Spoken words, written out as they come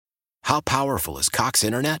How powerful is Cox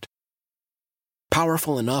Internet?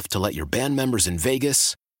 Powerful enough to let your band members in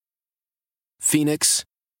Vegas, Phoenix,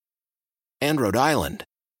 and Rhode Island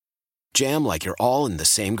jam like you're all in the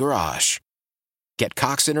same garage. Get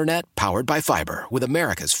Cox Internet powered by fiber with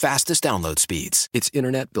America's fastest download speeds. It's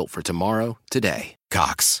internet built for tomorrow, today.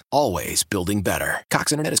 Cox, always building better.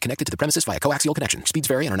 Cox Internet is connected to the premises via coaxial connection. Speeds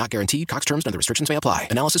vary and are not guaranteed. Cox terms and other restrictions may apply.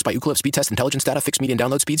 Analysis by Ookla Speed Test Intelligence Data. Fixed median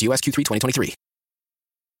download speeds. US Q3 2023.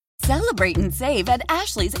 Celebrate and save at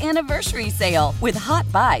Ashley's Anniversary Sale. With Hot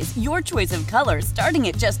Buys, your choice of colors starting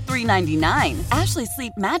at just $3.99. Ashley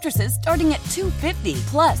Sleep mattresses starting at $2.50.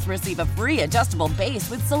 Plus, receive a free adjustable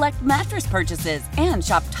base with select mattress purchases. And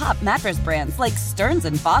shop top mattress brands like Stearns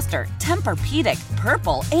 & Foster, Tempur-Pedic,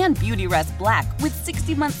 Purple, and Beautyrest Black with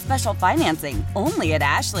 60-month special financing. Only at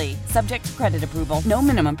Ashley. Subject to credit approval. No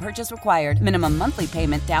minimum purchase required. Minimum monthly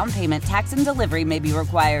payment, down payment, tax, and delivery may be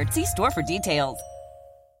required. See store for details.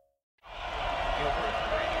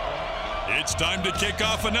 It's time to kick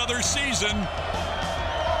off another season.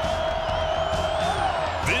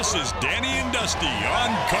 This is Danny and Dusty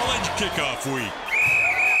on College Kickoff Week.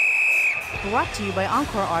 Brought to you by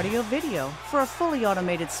Encore Audio Video. For a fully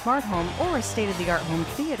automated smart home or a state-of-the-art home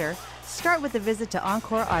theater, start with a visit to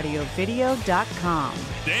EncoreAudioVideo.com.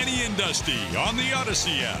 Danny and Dusty on the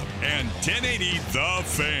Odyssey app and 1080 The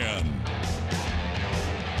Fan.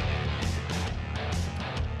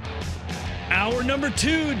 Hour number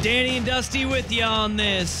 2, Danny and Dusty with you on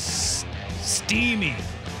this steamy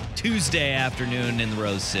Tuesday afternoon in the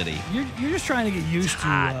Rose City. You're just trying to get used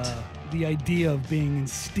to the idea of being in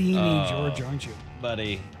steamy Georgia, aren't you?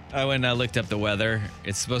 Buddy, I went and I looked up the weather.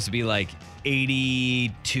 It's supposed to be like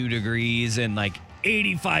 82 degrees and like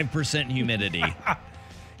 85% humidity.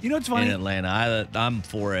 You know what's funny? In Atlanta. I'm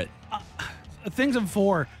for it. Things I'm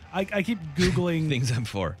for. I keep Googling. Things I'm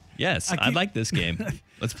for. Yes, I like this game.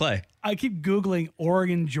 Let's play. I keep Googling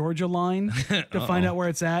Oregon-Georgia line to find out where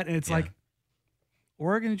it's at, and it's like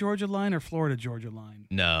Oregon-Georgia line or Florida-Georgia line?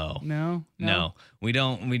 No. No. We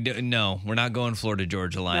don't. No, we're not going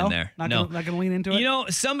Florida-Georgia line there. Not going to lean into it? You know,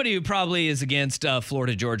 somebody who probably is against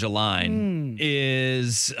Florida-Georgia line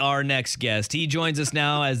is our next guest. He joins us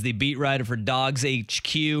now as the beat writer for Dogs HQ.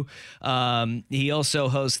 He also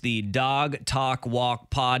hosts the Dog Talk Walk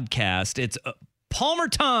podcast. It's Palmer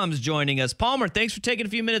Thombs joining us. Palmer, thanks for taking a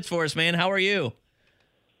few minutes for us, man. How are you?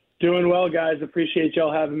 Doing well, guys. Appreciate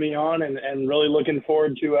y'all having me on and really looking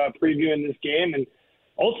forward to previewing this game and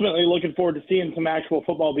ultimately looking forward to seeing some actual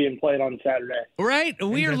football being played on Saturday. Right?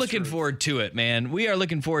 We are looking forward to it, man. We are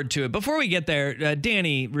looking forward to it. Before we get there,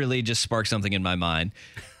 Danny really just sparked something in my mind.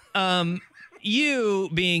 You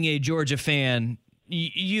being a Georgia fan,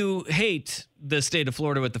 you hate the state of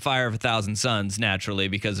Florida with the fire of 1,000 suns, naturally,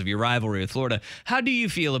 because of your rivalry with Florida. How do you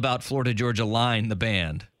feel about Florida-Georgia Line, the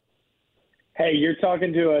band? Hey, you're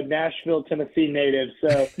talking to a Nashville, Tennessee native,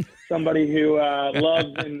 so somebody who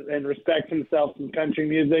loves and respects himself in country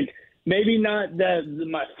music. Maybe not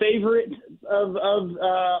my favorite of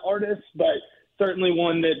artists, but certainly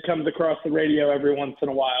one that comes across the radio every once in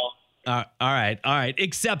a while. All right.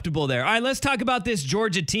 Acceptable there. All right, let's talk about this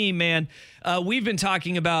Georgia team, man. We've been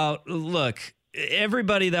talking about, look,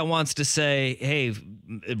 everybody that wants to say, hey,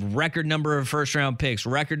 record number of first-round picks,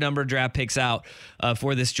 record number of draft picks out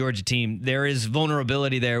for this Georgia team, there is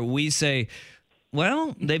vulnerability there. We say,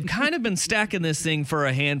 well, they've kind of been stacking this thing for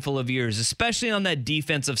a handful of years, especially on that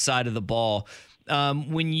defensive side of the ball.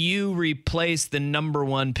 When you replace the number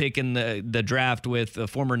one pick in the draft with a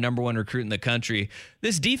former number one recruit in the country,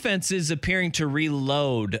 this defense is appearing to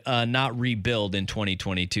reload, not rebuild in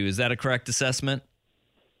 2022. Is that a correct assessment?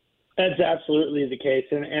 That's absolutely the case.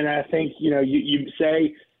 And I think, you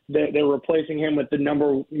say that they're replacing him with the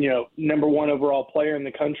number one overall player in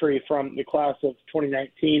the country from the class of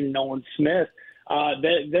 2019, Nolan Smith.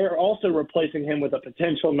 They're also replacing him with a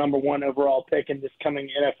potential number one overall pick in this coming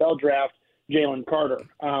NFL draft, Jalen Carter.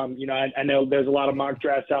 I know there's a lot of mock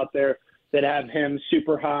drafts out there that have him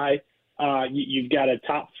super high. You've got a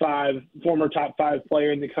former top five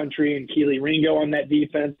player in the country in Keely Ringo on that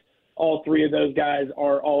defense. All three of those guys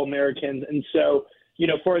are All-Americans. And so,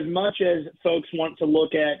 for as much as folks want to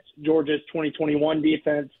look at Georgia's 2021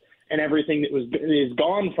 defense and everything that is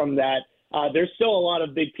gone from that, there's still a lot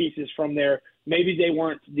of big pieces from there. Maybe they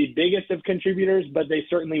weren't the biggest of contributors, but they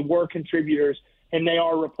certainly were contributors, and they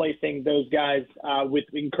are replacing those guys with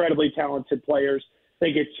incredibly talented players. I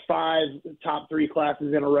think it's 5 top 3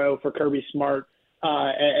 classes in a row for Kirby Smart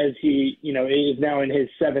as he, is now in his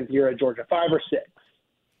 7th year at Georgia, 5 or 6.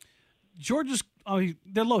 Georgia's,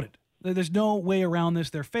 they're loaded. There's no way around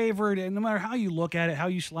this. They're favored, and no matter how you look at it, how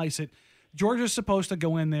you slice it, Georgia's supposed to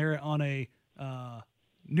go in there on a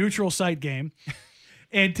neutral site game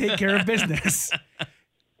and take care of business.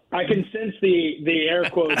 I can sense the air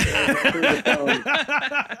quotes through the phone.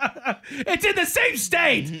 It's in the same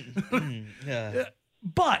state.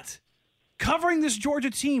 But covering this Georgia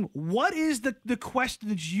team, what is the question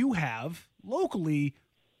that you have locally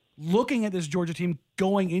looking at this Georgia team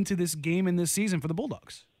going into this game in this season for the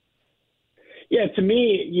Bulldogs? Yeah, to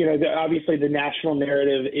me, obviously the national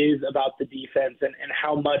narrative is about the defense and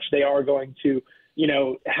how much they are going to,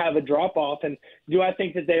 have a drop-off. And do I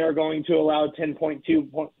think that they are going to allow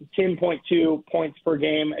 10.2 points per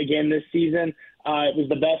game again this season? It was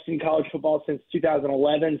the best in college football since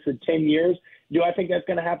 2011, so 10 years. Do I think that's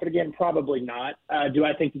going to happen again? Probably not. Do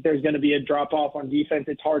I think that there's going to be a drop-off on defense?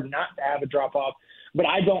 It's hard not to have a drop-off. But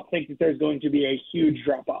I don't think that there's going to be a huge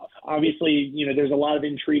drop-off. Obviously, there's a lot of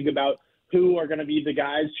intrigue about who are going to be the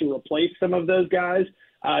guys to replace some of those guys.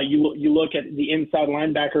 You look at the inside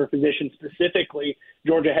linebacker position specifically.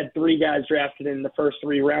 Georgia had 3 guys drafted in the first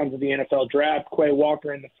 3 rounds of the NFL draft. Quay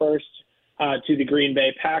Walker in the first to the Green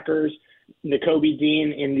Bay Packers, Nakobe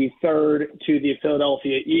Dean in the third to the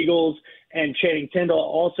Philadelphia Eagles, and Channing Tindall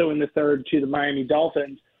also in the third to the Miami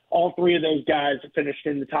Dolphins. All 3 of those guys finished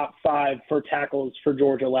in the top 5 for tackles for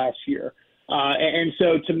Georgia last year. And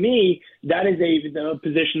so to me, that is a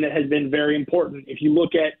position that has been very important. If you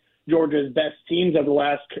look at Georgia's best teams over the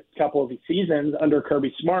last couple of seasons under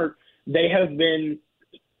Kirby Smart, they have been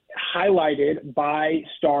highlighted by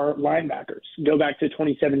star linebackers. Go back to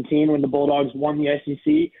 2017 when the Bulldogs won the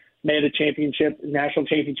SEC, made a national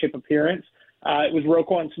championship appearance. It was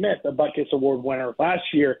Roquan Smith, a Butkus Award winner. Last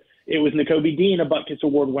year, it was Nakobe Dean, a Butkus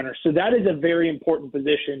Award winner. So that is a very important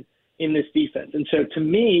position in this defense. And so to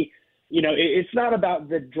me, it's not about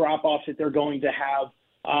the drop-offs that they're going to have.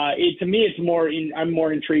 To me, I'm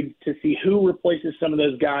more intrigued to see who replaces some of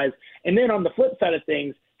those guys. And then on the flip side of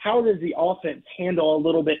things, how does the offense handle a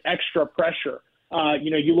little bit extra pressure?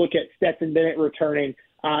 You look at Stetson Bennett returning,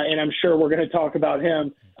 and I'm sure we're going to talk about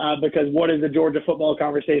him because what is a Georgia football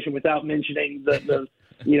conversation without mentioning the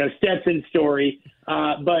Stetson story?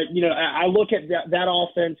 But I look at that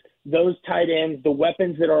offense, those tight ends, the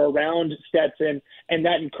weapons that are around Stetson, and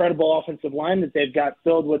that incredible offensive line that they've got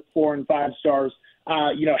filled with 4 and 5 stars.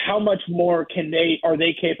 How much more are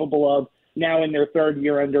they capable of now in their third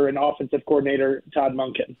year under an offensive coordinator, Todd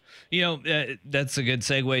Monken? That's a good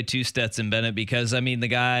segue to Stetson Bennett because, the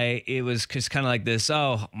guy, it was just kind of like this,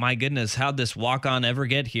 oh, my goodness, how'd this walk-on ever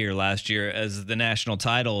get here last year as the national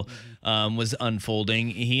title was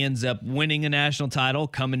unfolding? He ends up winning a national title,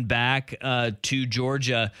 coming back to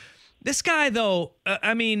Georgia. This guy, though,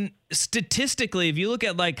 statistically, if you look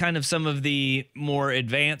at kind of some of the more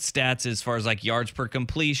advanced stats as far as yards per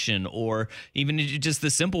completion or even just the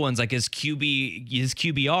simple ones like his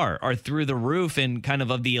QBR are through the roof and kind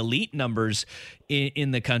of the elite numbers in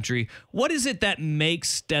the country. What is it that makes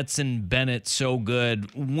Stetson Bennett so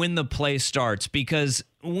good when the play starts? Because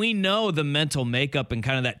we know the mental makeup and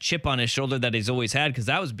kind of that chip on his shoulder that he's always had because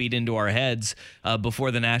that was beat into our heads before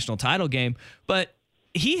the national title game. But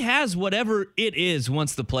he has whatever it is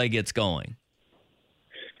once the play gets going.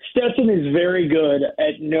 Stetson is very good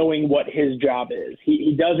at knowing what his job is.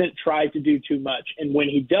 He doesn't try to do too much. And when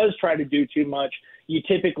he does try to do too much, you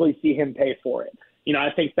typically see him pay for it. I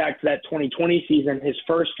think back to that 2020 season, his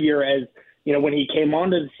first year as, when he came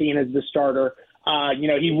onto the scene as the starter,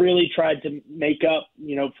 he really tried to make up,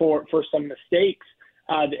 for some mistakes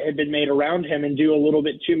that had been made around him and do a little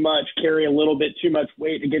bit too much, carry a little bit too much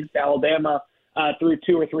weight against Alabama. Threw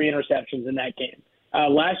 2 or 3 interceptions in that game.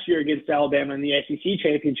 Last year against Alabama in the SEC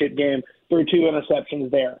championship game, threw 2 interceptions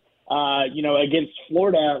there. Against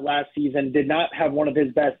Florida last season, did not have one of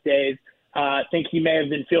his best days. I think he may have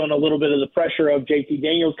been feeling a little bit of the pressure of JT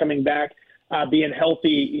Daniels coming back, being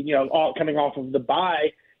healthy, coming off of the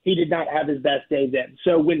bye. He did not have his best day then.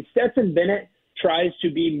 So when Stetson Bennett tries to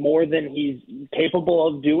be more than he's capable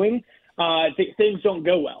of doing, things don't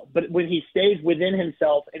go well. But when he stays within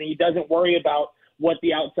himself and he doesn't worry about what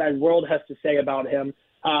the outside world has to say about him,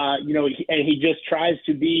 and he just tries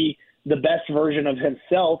to be the best version of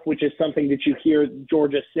himself, which is something that you hear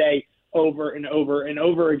Georgia say over and over and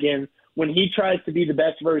over again. When he tries to be the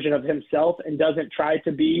best version of himself and doesn't try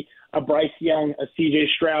to be a Bryce Young, a CJ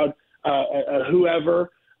Stroud,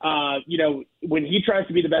 whoever, when he tries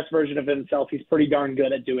to be the best version of himself, he's pretty darn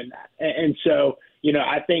good at doing that. And so,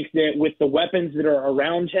 I think that with the weapons that are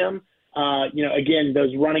around him, again,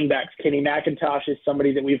 those running backs, Kenny McIntosh is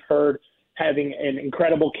somebody that we've heard having an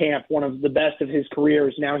incredible camp, one of the best of his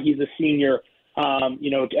careers. Now he's a senior.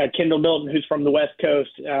 Kendall Milton, who's from the West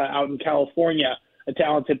Coast out in California, a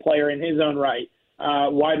talented player in his own right.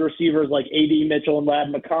 Wide receivers like A.D. Mitchell and Ladd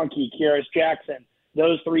McConkey, Kieris Jackson,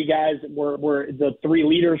 Those three guys were the three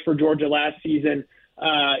leaders for Georgia last season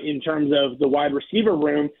in terms of the wide receiver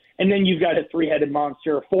room. And then you've got a four-headed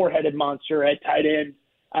monster at tight end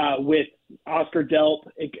with Oscar Delp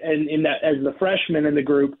and as the freshman in the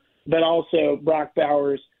group, but also Brock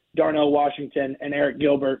Bowers, Darnell Washington, and Eric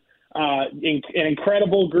Gilbert. An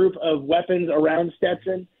incredible group of weapons around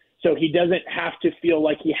Stetson, so he doesn't have to feel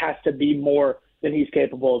like he has to be more than he's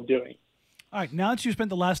capable of doing. All right, now that you spent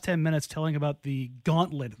the last 10 minutes telling about the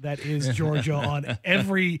gauntlet that is Georgia on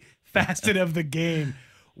every facet of the game,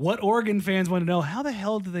 what Oregon fans want to know, how the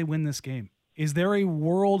hell did they win this game? Is there a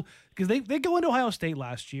world – because they go into Ohio State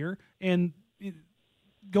last year and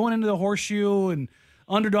going into the horseshoe and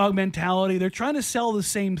underdog mentality, they're trying to sell the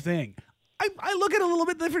same thing. I look at it a little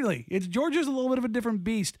bit differently. Georgia's a little bit of a different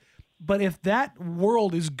beast. But if that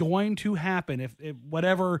world is going to happen, if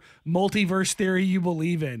whatever multiverse theory you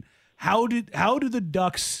believe in, how do the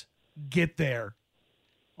Ducks get there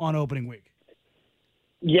on opening week?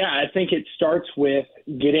 Yeah, I think it starts with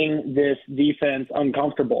getting this defense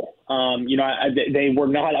uncomfortable. They were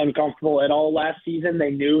not uncomfortable at all last season. They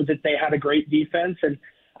knew that they had a great defense, and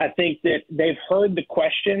I think that they've heard the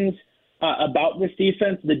questions about this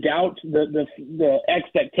defense, the doubt, the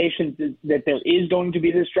expectations that there is going to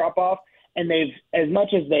be this drop off, and they've, as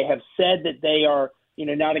much as they have said that they are,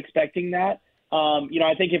 not expecting that.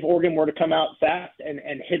 I think if Oregon were to come out fast and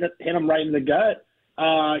hit them right in the gut,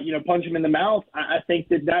 punch them in the mouth, I think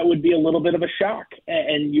that would be a little bit of a shock,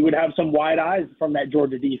 and you would have some wide eyes from that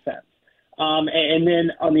Georgia defense. And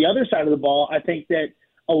then on the other side of the ball, I think that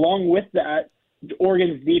along with that,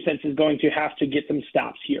 Oregon's defense is going to have to get some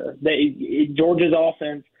stops here. Georgia's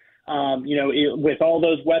offense, with all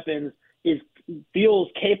those weapons, feels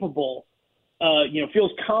capable,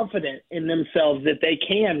 feels confident in themselves that they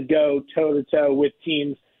can go toe-to-toe with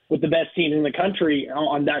the best teams in the country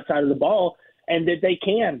on that side of the ball, and that they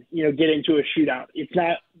can, get into a shootout. It's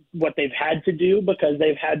not what they've had to do because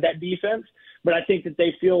they've had that defense, but I think that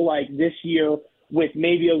they feel like this year, with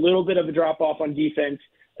maybe a little bit of a drop-off on defense,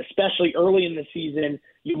 especially early in the season,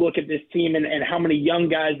 you look at this team and how many young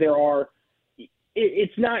guys there are.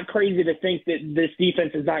 It's not crazy to think that this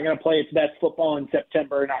defense is not going to play its best football in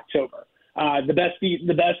September and October. The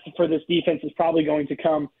best for this defense is probably going to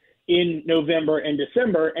come in November and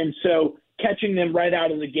December. And so catching them right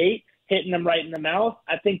out of the gate, hitting them right in the mouth,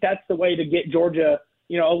 I think that's the way to get Georgia,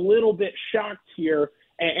 a little bit shocked here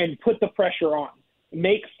and put the pressure on.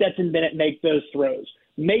 Make Stetson Bennett make those throws.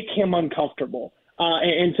 Make him uncomfortable.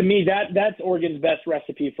 And to me, that's Oregon's best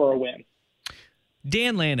recipe for a win.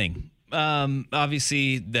 Dan Lanning,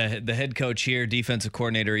 obviously the head coach here, defensive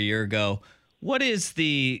coordinator a year ago. What is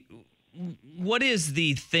the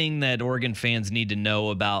thing that Oregon fans need to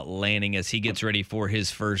know about Lanning as he gets ready for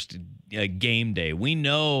his first game day? We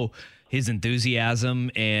know his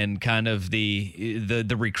enthusiasm and kind of the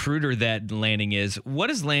recruiter that Lanning is. What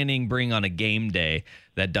does Lanning bring on a game day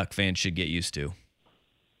that Duck fans should get used to?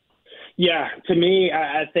 Yeah, to me,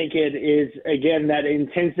 I think it is, again, that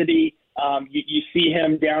intensity. You see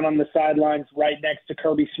him down on the sidelines right next to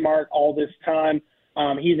Kirby Smart all this time.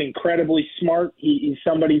 He's incredibly smart. He's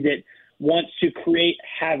somebody that wants to create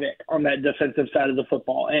havoc on that defensive side of the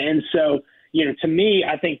football. And so, to me,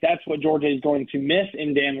 I think that's what Georgia is going to miss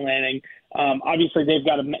in Dan Lanning. Obviously, they've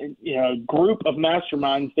got a group of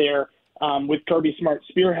masterminds there with Kirby Smart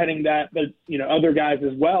spearheading that, but, other guys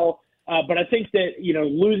as well. But I think that,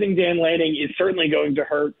 losing Dan Lanning is certainly going to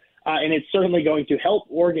hurt, and it's certainly going to help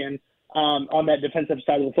Oregon on that defensive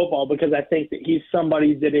side of the football, because I think that he's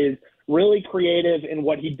somebody that is really creative in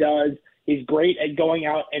what he does. He's great at going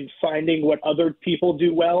out and finding what other people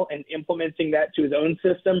do well and implementing that to his own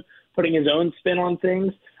system, putting his own spin on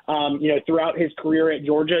things. Throughout his career at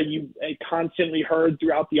Georgia, you constantly heard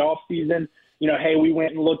throughout the offseason, hey, we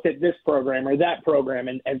went and looked at this program or that program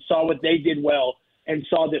and saw what they did well, and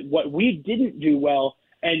saw that what we didn't do well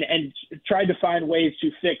and tried to find ways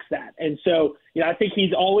to fix that. And so, I think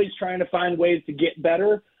he's always trying to find ways to get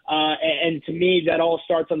better. And to me, that all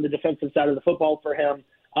starts on the defensive side of the football for him.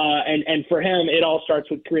 And for him, it all starts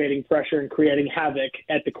with creating pressure and creating havoc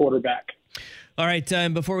at the quarterback. All right,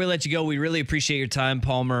 before we let you go, we really appreciate your time,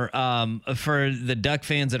 Palmer. For the Duck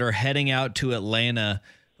fans that are heading out to Atlanta,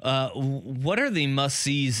 what are the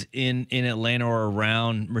must-sees in Atlanta or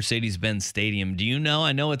around Mercedes-Benz Stadium? Do you know?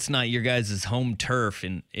 I know it's not your guys' home turf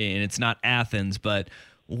and it's not Athens, but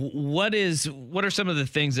what are some of the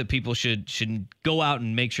things that people should go out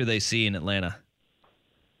and make sure they see in Atlanta?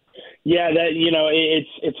 Yeah,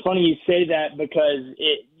 it's funny you say that, because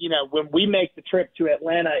when we make the trip to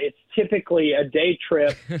Atlanta, it's typically a day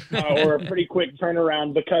trip or a pretty quick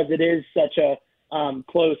turnaround, because it is such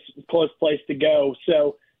close place to go.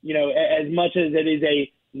 So, as much as it is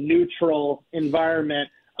a neutral environment,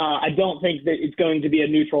 I don't think that it's going to be a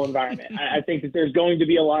neutral environment. I think that there's going to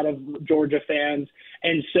be a lot of Georgia fans.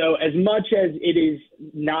 And so as much as it is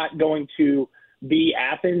not going to be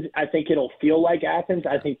Athens, I think it'll feel like Athens.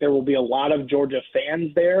 I think there will be a lot of Georgia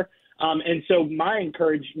fans there. And so my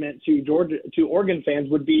encouragement to Oregon fans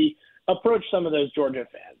would be approach some of those Georgia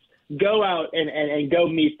fans. Go out and go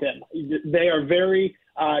meet them. They are very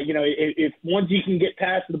if once you can get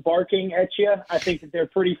past the barking at you, I think that they're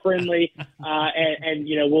pretty friendly, and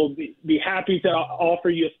we'll be happy to offer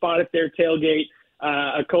you a spot at their tailgate,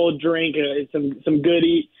 a cold drink, some good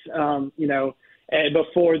eats,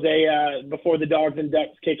 before the Dogs and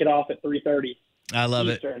Ducks kick it off at 3:30. I love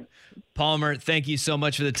Eastern. it. Palmer, thank you so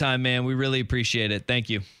much for the time, man. We really appreciate it. Thank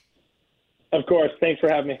you. Of course. Thanks for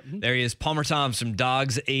having me. There he is, Palmer Thombs from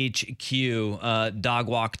Dogs HQ. Dog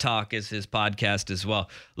Walk Talk is his podcast as well.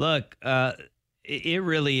 Look, it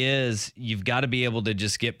really is. You've got to be able to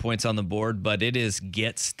just get points on the board, but it is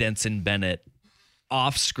get Stetson Bennett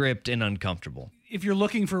off script and uncomfortable. If you're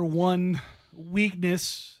looking for one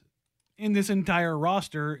weakness in this entire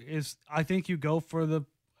roster, I think you go for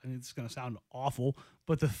it's going to sound awful,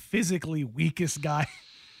 but the physically weakest guy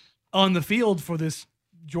on the field for this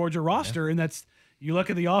Georgia roster, and that's, you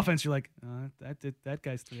look at the offense, you're like, that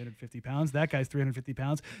guy's 350 pounds, that guy's 350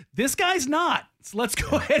 pounds, this guy's not. So let's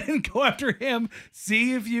go ahead and go after him,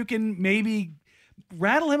 see if you can maybe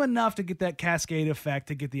rattle him enough to get that cascade effect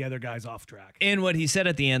to get the other guys off track. And what he said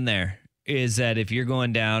at the end there is that if you're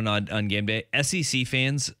going down on game day, SEC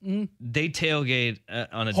fans, they tailgate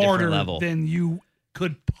on a harder different level than you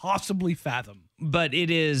could possibly fathom. But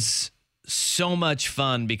it is so much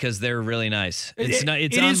fun because they're really nice. It's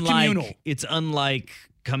communal. It's unlike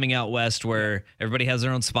coming out west where everybody has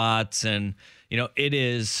their own spots, and it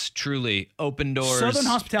is truly open doors. Southern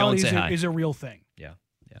hospitality is a real thing. Yeah.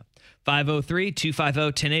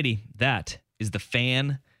 503-250-1080. That is the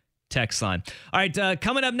fan text line. All right,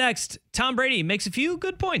 coming up next, Tom Brady makes a few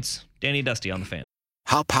good points. Danny Dusty on the Fan.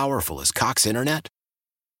 How powerful is Cox Internet?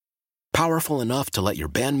 Powerful enough to let your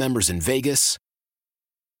band members in Vegas,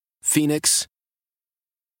 Phoenix,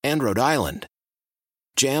 and Rhode Island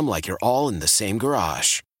jam like you're all in the same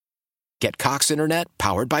garage. Get Cox Internet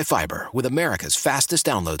powered by fiber with America's fastest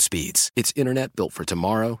download speeds. It's internet built for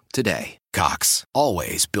tomorrow, today. Cox,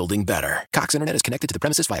 always building better. Cox Internet is connected to the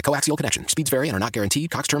premises via coaxial connection. Speeds vary and are not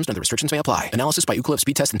guaranteed. Cox terms and other restrictions may apply. Analysis by Ookla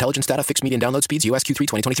Speed Test Intelligence Data. Fixed median download speeds. US Q3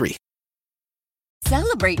 2023.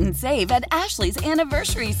 Celebrate and save at Ashley's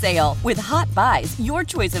Anniversary Sale. With Hot Buys, your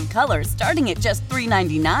choice of colors starting at just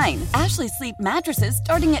 $3.99. Ashley Sleep mattresses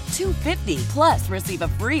starting at $2.50. Plus, receive a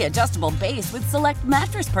free adjustable base with select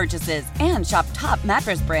mattress purchases. And shop top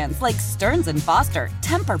mattress brands like Stearns & Foster,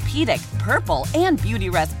 Tempur-Pedic, Purple, and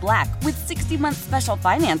Beautyrest Black with 60-month special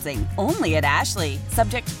financing. Only at Ashley.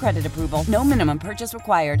 Subject to credit approval. No minimum purchase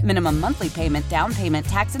required. Minimum monthly payment, down payment,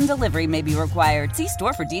 tax, and delivery may be required. See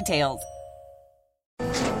store for details.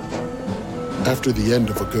 After the end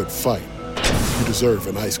of a good fight, you deserve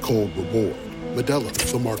an ice-cold reward. Modelo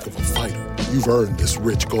is the mark of a fighter. You've earned this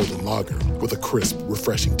rich golden lager with a crisp,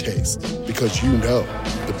 refreshing taste. Because you know,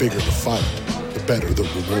 the bigger the fight, the better the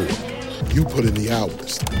reward. You put in the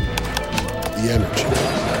hours, the energy,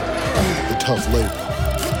 the tough labor.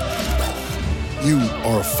 You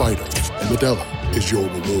are a fighter, and Modelo is your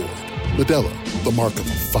reward. Modelo, the mark of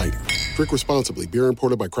a fighter. Drink responsibly. Beer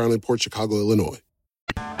imported by Crown Imports, Chicago, Illinois.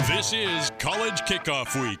 This is College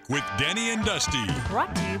Kickoff Week with Danny and Dusty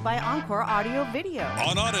Brought to you by Encore Audio Video.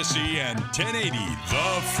 on Odyssey and 1080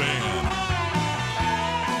 The Fan.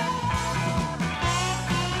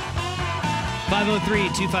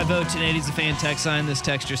 503-250-1080 is the fan text line. This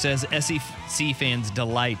texter says SEC fans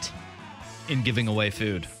delight in giving away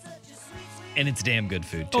food. And it's damn good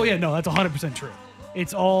food, too. Oh, yeah, no, that's 100% true.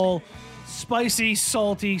 It's all spicy,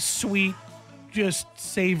 salty, sweet, just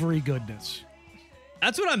savory goodness.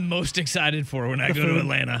 That's what I'm most excited for when I The go to food?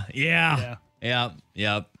 Atlanta. Yeah.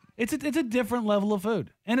 It's a different level of food,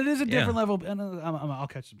 and it is a different level. And I'll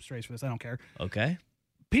catch some strays for this. I don't care. Okay.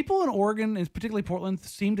 People in Oregon, and particularly Portland,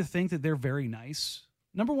 seem to think that they're very nice.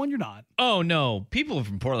 Number one, you're not. Oh, no. People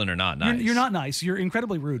from Portland are not nice. You're not nice. You're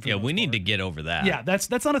incredibly rude. Yeah, we need to get over that. Yeah, that's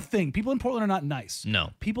not a thing. People in Portland are not nice. No.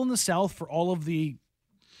 People in the South, for all of the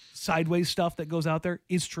sideways stuff that goes out there,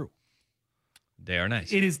 is true. They are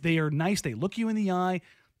nice. It is. They are nice. They look you in the eye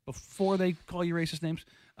before they call you racist names.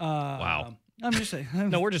 Wow. I'm just saying.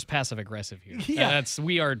 No, we're just passive aggressive here. Yeah.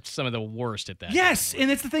 We are some of the worst at that. Yes, and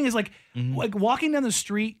it's the thing is like walking down the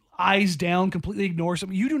street, eyes down, completely ignore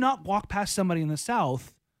something. You do not walk past somebody in the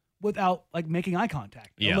South without like making eye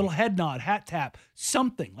contact. Yeah. A little head nod, hat tap,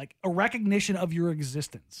 something like a recognition of your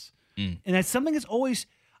existence. And that's something that's always,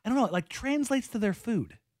 I don't know, it like translates to their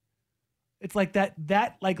food. It's like that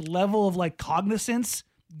like level of like cognizance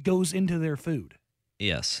goes into their food.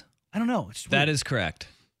 Yes. I don't know. It's That is correct.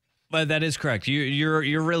 But that is correct.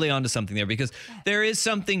 You're really onto something there, because there is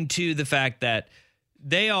something to the fact that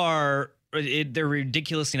they're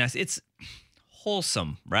ridiculously nice. It's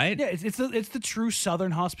wholesome, right? Yeah, it's the true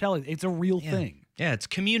Southern hospitality. It's a real thing. Yeah, it's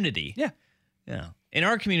community. Yeah. Yeah. And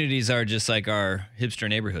our communities are just like our hipster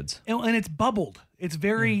neighborhoods. And it's bubbled. It's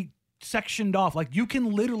very sectioned off. Like you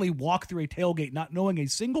can literally walk through a tailgate not knowing a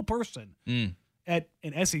single person at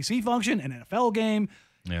an SEC function, an NFL game,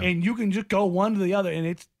 and you can just go one to the other. And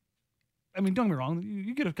it's, I mean, don't get me wrong,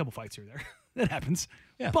 you get a couple fights here or there. That happens.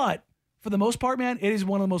 Yeah. But for the most part, man, it is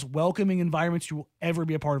one of the most welcoming environments you will ever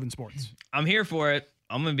be a part of in sports. I'm here for it.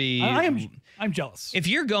 I'm going to be... I'm jealous. If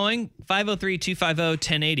you're going,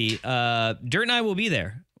 503-250-1080, Dirt and I will be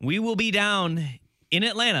there. We will be down in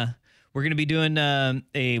Atlanta. We're going to be doing a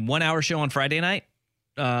 1-hour show on Friday night,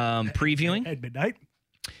 previewing. At midnight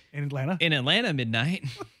in Atlanta. In Atlanta, midnight.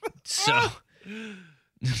 So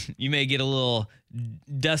you may get a little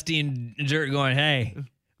Dusty and Dirt going, hey,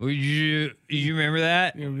 you remember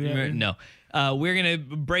that? Yeah. No. We're going to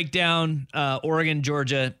break down Oregon,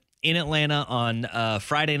 Georgia, in Atlanta on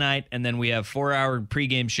Friday night, and then we have 4-hour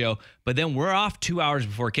pregame show, but then we're off 2 hours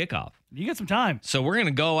before kickoff. You get some time. So we're going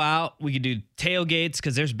to go out. We could do tailgates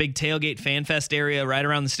because there's a big tailgate fan fest area right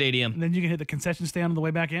around the stadium. And then you can hit the concession stand on the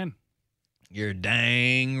way back in. You're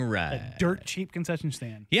dang right. A dirt cheap concession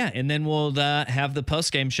stand. Yeah, and then we'll have the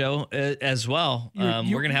postgame show as well. We're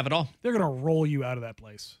going to have it all. They're going to roll you out of that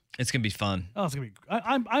place. It's going to be fun. Oh, it's going to be.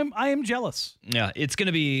 I am jealous. Yeah, it's going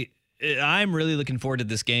to be. I'm really looking forward to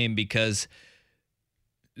this game because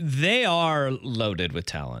they are loaded with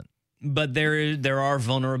talent, but there are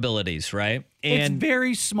vulnerabilities, right? And it's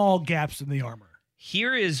very small gaps in the armor.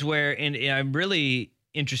 Here is where, and I'm really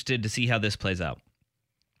interested to see how this plays out.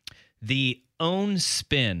 The own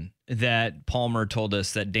spin that Palmer told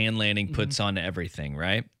us that Dan Lanning puts on everything,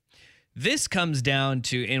 right? This comes down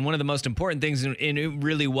to, and one of the most important things, and it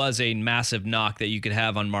really was a massive knock that you could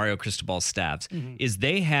have on Mario Cristobal's staffs, is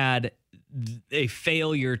they had a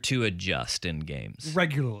failure to adjust in games.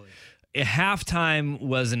 Regularly. Halftime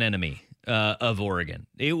was an enemy of Oregon.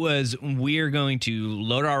 It was, we're going to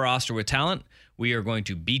load our roster with talent. We are going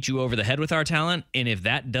to beat you over the head with our talent. And if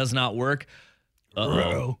that does not work,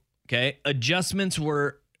 okay, adjustments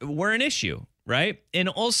were an issue, right? And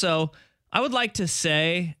also, I would like to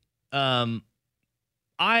say,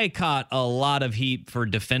 I caught a lot of heat for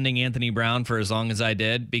defending Anthony Brown for as long as I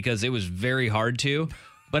did because it was very hard to.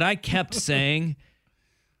 But I kept saying,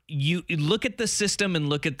 you look at the system and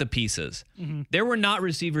look at the pieces. There were not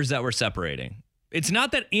receivers that were separating. It's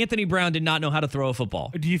not that Anthony Brown did not know how to throw a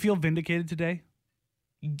football. Do you feel vindicated today?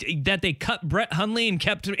 That they cut Brett Hundley and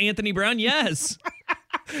kept Anthony Brown? Yes.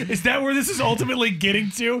 Is that where this is ultimately getting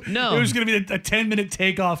to? No. It was going to be a 10-minute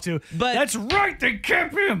takeoff to, but that's right, they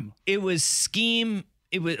kept him. It was scheme.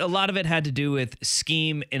 It was, a lot of it had to do with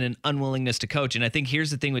scheme and an unwillingness to coach. And I think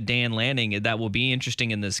here's the thing with Dan Lanning that will be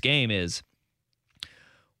interesting in this game is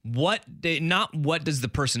not what does the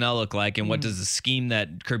personnel look like and what does the scheme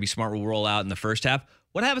that Kirby Smart will roll out in the first half.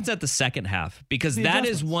 What happens at the second half? Because that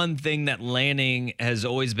is one thing that Lanning has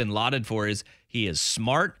always been lauded for is he is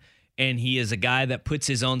smart and he is a guy that puts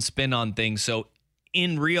his own spin on things. So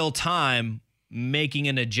in real time, making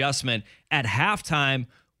an adjustment at halftime,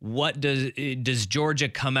 what does Georgia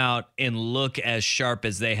come out and look as sharp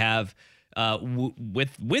as they have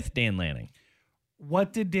with Dan Lanning?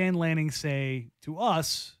 What did Dan Lanning say to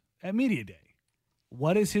us at Media Day?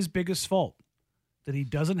 What is his biggest fault? That he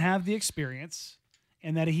doesn't have the experience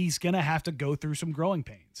and that he's going to have to go through some growing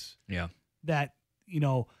pains. Yeah. That,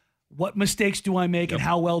 what mistakes do I make and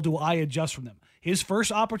how well do I adjust from them? His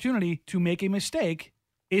first opportunity to make a mistake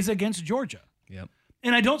is against Georgia. Yep.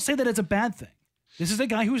 And I don't say that it's a bad thing. This is a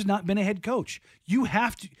guy who's not been a head coach. You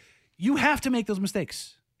have to make those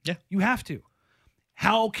mistakes. Yeah. You have to.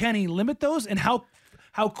 How can he limit those and how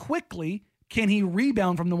quickly can he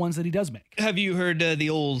rebound from the ones that he does make? Have you heard the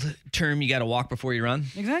old term, you got to walk before you run?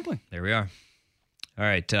 Exactly. There we are. All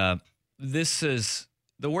right. This is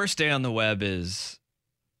the worst day on the web this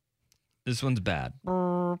one's bad.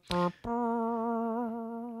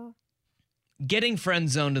 Getting friend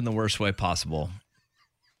zoned in the worst way possible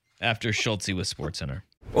after Schultze with SportsCenter.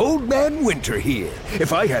 Old Man Winter here.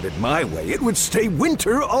 If I had it my way, it would stay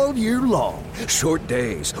winter all year long. Short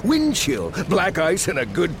days, wind chill, black ice, and a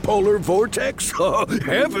good polar vortex. Oh,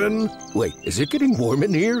 heaven. Wait, is it getting warm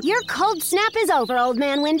in here? Your cold snap is over, Old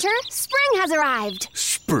Man Winter. Spring has arrived.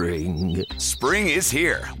 Spring. Spring is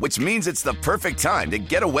here, which means it's the perfect time to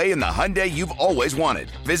get away in the Hyundai you've always wanted.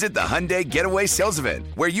 Visit the Hyundai Getaway Sales Event,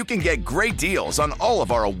 where you can get great deals on all of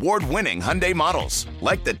our award-winning Hyundai models,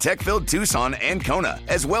 like the tech-filled Tucson and Kona,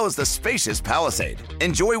 as well as the spacious Palisade.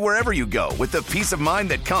 Enjoy wherever you go with the peace of mind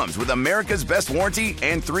that comes with America's best warranty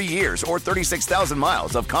and 3 years or 36,000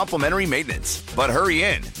 miles of complimentary maintenance. But hurry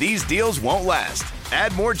in, these deals won't last.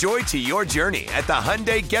 Add more joy to your journey at the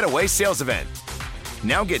Hyundai Getaway Sales Event.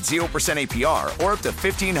 Now get 0% APR or up to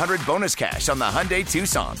 $1,500 bonus cash on the Hyundai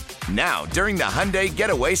Tucson. Now, during the Hyundai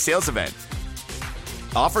Getaway Sales Event.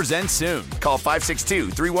 Offers end soon. Call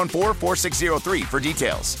 562-314-4603 for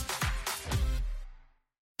details.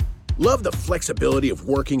 Love the flexibility of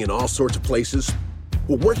working in all sorts of places?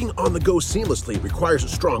 Well, working on the go seamlessly requires a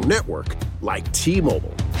strong network like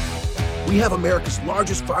T-Mobile. We have America's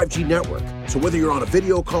largest 5G network, so whether you're on a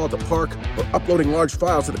video call at the park or uploading large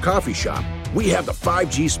files at a coffee shop, we have the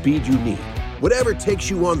 5G speed you need. Whatever takes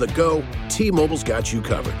you on the go, T-Mobile's got you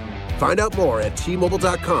covered. Find out more at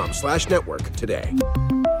T-Mobile.com/network today.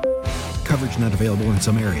 Coverage not available in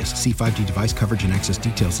some areas. See 5G device coverage and access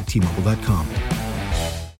details at T-Mobile.com.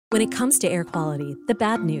 When it comes to air quality, the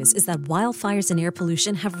bad news is that wildfires and air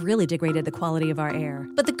pollution have really degraded the quality of our air.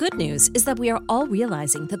 But the good news is that we are all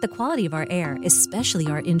realizing that the quality of our air, especially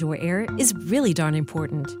our indoor air, is really darn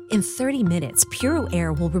important. In 30 minutes, Puro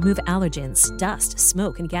Air will remove allergens, dust,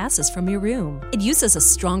 smoke, and gases from your room. It uses a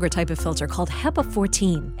stronger type of filter called HEPA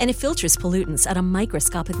 14, and it filters pollutants at a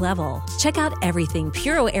microscopic level. Check out everything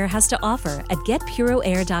Puro Air has to offer at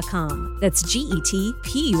getpuroair.com. That's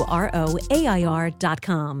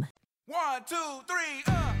GETPUROAIR.com. 1, 2, 3,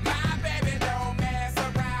 my baby don't mess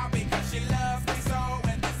around because she loves me so,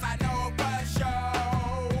 and this I know for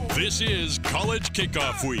sure. This is College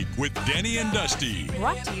Kickoff Week with Danny and Dusty.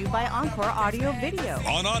 Brought to you by Encore Audio Video.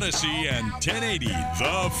 On Odyssey and 1080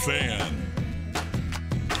 The Fan.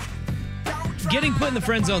 Getting put in the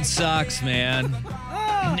friend zone sucks, man.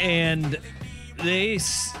 And a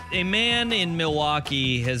man in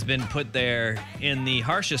Milwaukee has been put there in the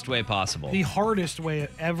harshest way possible. The hardest way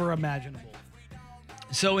ever imaginable.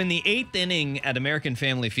 So in the 8th inning at American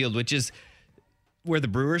Family Field, which is where the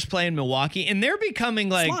Brewers play in Milwaukee, and they're becoming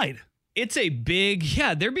like... Slide. It's a big...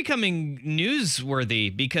 Yeah, they're becoming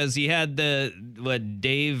newsworthy because he had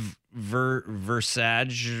Dave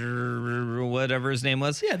Versage or whatever his name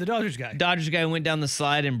was. Yeah, the Dodgers guy. Dodgers guy went down the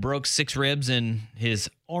slide and broke 6 ribs in his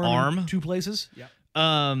arm. In 2 places. Yeah.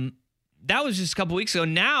 That was just a couple weeks ago.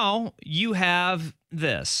 Now you have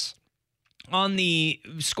this. On the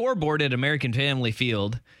scoreboard at American Family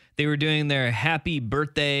Field, they were doing their happy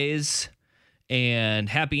birthdays and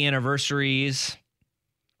happy anniversaries.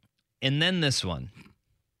 And then this one.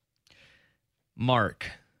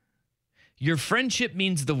 Mark, your friendship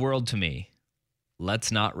means the world to me.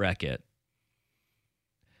 Let's not wreck it.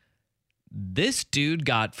 This dude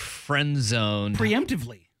got friend zoned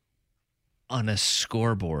preemptively on a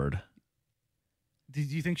scoreboard.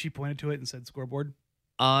 Did you think she pointed to it and said scoreboard?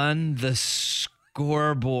 On the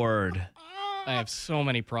scoreboard. I have so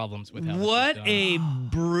many problems with how What this is a done.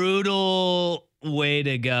 brutal way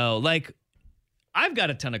to go. Like, I've got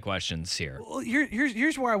a ton of questions here. Well,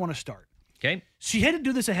 here's where I want to start. Okay. She had to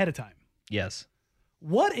do this ahead of time. Yes.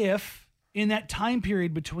 What if in that time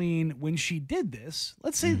period between when she did this,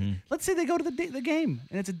 let's say they go to the game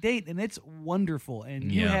and it's a date and it's wonderful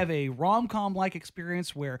and you have a rom-com like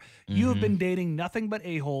experience where you have been dating nothing but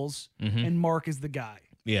a-holes and Mark is the guy.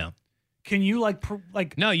 Yeah. Can you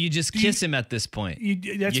No, you just kiss him at this point. You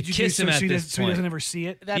kiss him at this point. So he doesn't ever see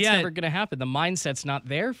it? That's never going to happen. The mindset's not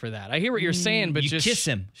there for that. I hear what you're saying, but you just kiss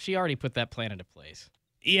him. She already put that plan into place.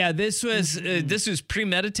 Yeah, this was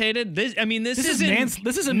premeditated. This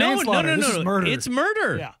isn't manslaughter. This is murder. It's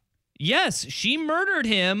murder. Yeah. Yes, she murdered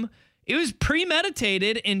him. It was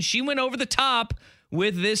premeditated, and she went over the top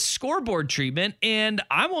with this scoreboard treatment, and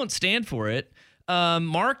I won't stand for it.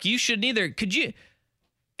 Mark, you shouldn't either. Could you?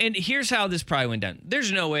 And here's how this probably went down. There's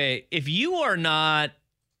no way, if you are not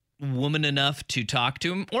woman enough to talk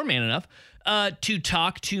to him, or man enough, to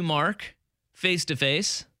talk to Mark face to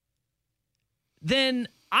face, then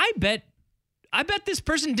I bet this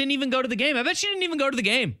person didn't even go to the game. I bet she didn't even go to the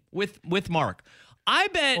game with Mark. I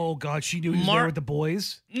bet. Oh God, she knew he was there with the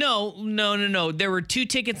boys. No. There were 2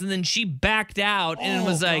 tickets, and then she backed out, and it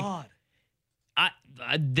was like, God.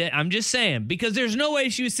 I'm just saying, because there's no way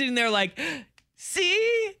she was sitting there like,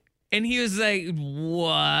 see, And he was like,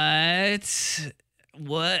 what?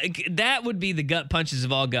 What? That would be the gut punches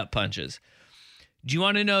of all gut punches. Do you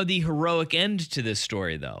want to know the heroic end to this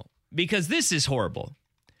story, though? Because this is horrible.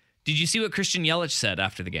 Did you see what Christian Yelich said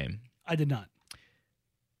after the game? I did not.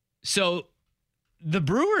 So the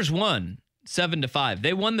Brewers won 7-5.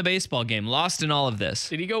 They won the baseball game, lost in all of this.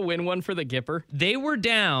 Did he go win one for the Gipper? They were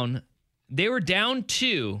down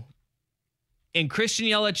 2. And Christian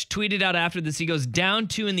Yelich tweeted out after this, he goes, down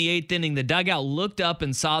 2 in the 8th inning. The dugout looked up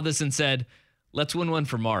and saw this and said, let's win one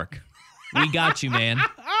for Mark. We got you, man.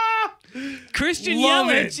 Christian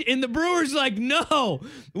Yelich and the Brewers like, no,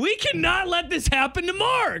 we cannot let this happen to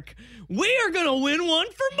Mark. We are going to win one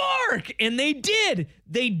for Mark. And they did.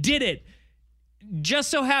 They did it. Just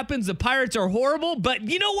so happens the Pirates are horrible, but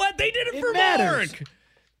you know what? They did it for matters. Mark.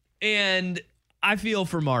 And I feel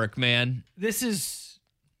for Mark, man. This is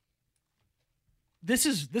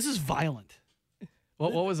violent.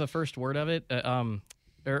 What was the first word of it?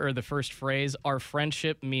 Or the first phrase? Our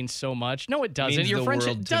friendship means so much. No, it doesn't. Means Your the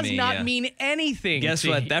friendship world to does me, not yeah. mean anything. Guess to-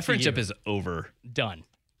 what? That to friendship you. is over. Done.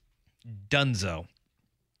 Dunzo.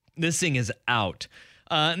 This thing is out.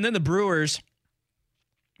 And then the Brewers,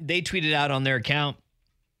 they tweeted out on their account,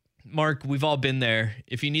 Mark, we've all been there.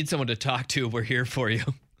 If you need someone to talk to, we're here for you.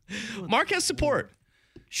 Mark has support.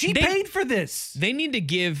 She paid for this. They need to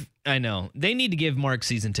give, I know, they need to give Mark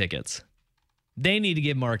season tickets.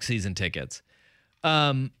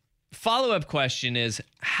 Follow-up question is,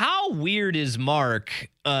 how weird is Mark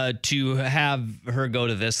to have her go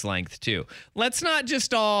to this length too? Let's not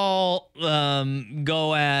just all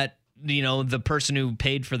go at, the person who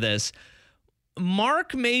paid for this.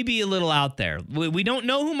 Mark may be a little out there. We don't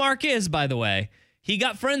know who Mark is, by the way. He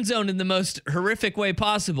got friend-zoned in the most horrific way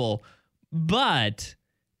possible. But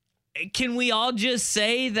can we all just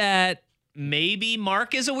say that maybe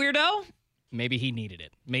Mark is a weirdo? Maybe he needed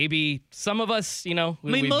it. Maybe some of us, I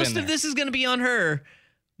mean, most of this is going to be on her.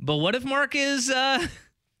 But what if Mark is... I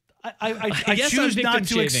guess choose I'm not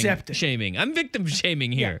victim to accept it. Shaming. I'm victim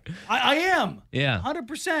shaming here. I am. Yeah.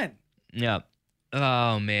 100%. Yeah.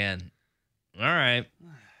 Oh, man. All right.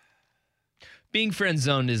 Being friend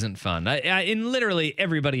zoned isn't fun. And literally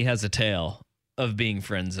everybody has a tale of being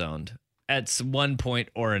friend zoned at one point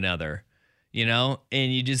or another, and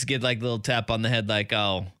you just get like a little tap on the head like,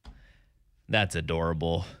 oh, that's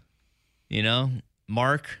adorable.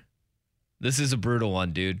 Mark, this is a brutal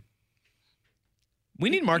one, dude. We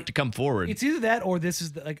need Mark to come forward. It's either that or this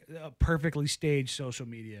is like a perfectly staged social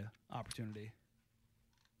media opportunity.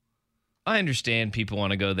 I understand people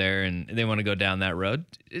want to go there and they want to go down that road.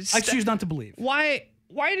 I choose not to believe. Why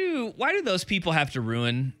do those people have to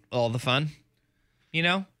ruin all the fun?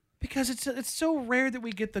 Because it's so rare that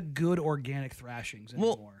we get the good organic thrashings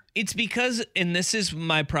anymore. Well, it's because, and this is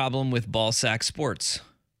my problem with Ballsack Sports.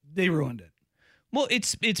 They ruined it. Well,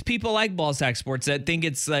 it's people like Ballsack Sports that think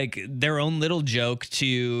it's like their own little joke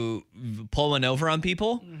to pull one over on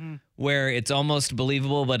people, where it's almost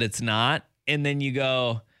believable, but it's not. And then you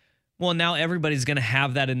go, well, now everybody's going to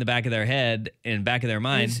have that in the back of their head and back of their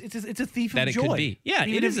mind. It's a thief that of it joy. could be. Yeah,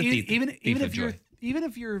 it is a thief. Even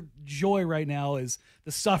if your joy right now is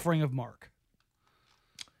the suffering of Mark.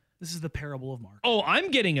 This is the parable of Mark. Oh,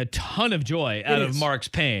 I'm getting a ton of joy out of Mark's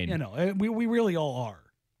pain. We really all are.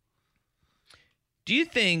 Do you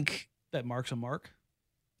think that Mark's a mark?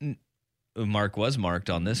 Mark was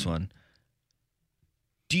marked on this one.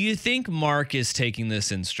 Do you think Mark is taking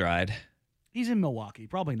this in stride? He's in Milwaukee.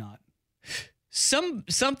 Probably not.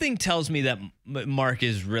 Something tells me that Mark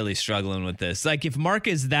is really struggling with this. Like if Mark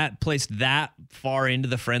is placed that far into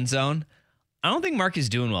the friend zone, I don't think Mark is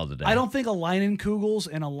doing well today. I don't think a line in Kugels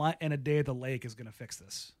and a day at the lake is going to fix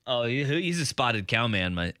this. Oh, he's a spotted cow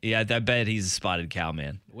man. I bet he's a spotted cow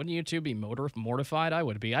man. Wouldn't you two be mortified? I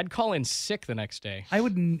would be. I'd call in sick the next day. I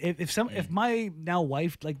would if my now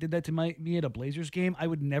wife did that to me at a Blazers game, I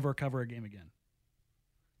would never cover a game again.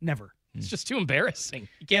 Never. It's just too embarrassing.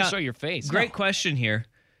 You can't show your face. Great question here.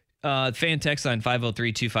 Fan text line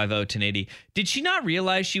 503-250-1080. Did she not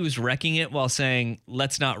realize she was wrecking it while saying,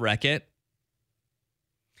 let's not wreck it?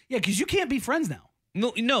 Yeah, because you can't be friends now.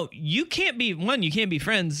 No, you can't be. One, you can't be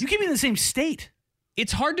friends. You can't be in the same state.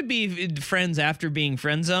 It's hard to be friends after being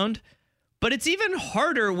friend zoned, but it's even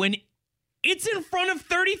harder when it's in front of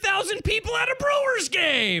 30,000 people at a Brewers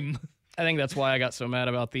game. I think that's why I got so mad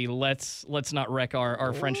about the let's not wreck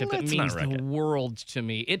our friendship. That means the world to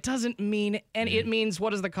me. It doesn't mean, and it means,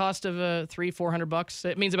 what is the cost of $300-400?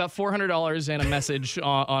 It means about $400 and a message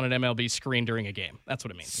on an MLB screen during a game. That's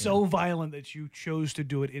what it means. So violent that you chose to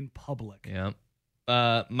do it in public. Yeah.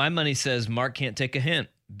 My money says Mark can't take a hint.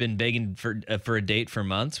 Been begging for a date for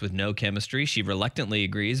months with no chemistry. She reluctantly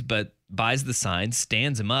agrees, but buys the sign,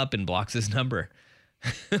 stands him up, and blocks his number.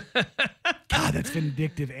 God, that's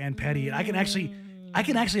vindictive and petty. And I can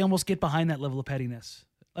actually almost get behind that level of pettiness.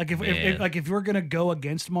 Like if we're gonna go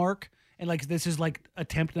against Mark, and like this is like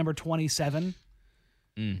attempt number 27,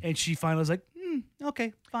 and she finally was like,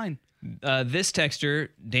 okay, fine. This texter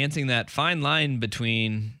dancing that fine line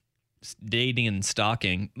between dating and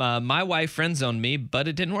stalking. My wife friend zoned me, but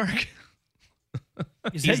it didn't work.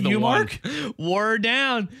 Is that you, Mark? Wore her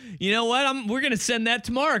down. You know what? We're gonna send that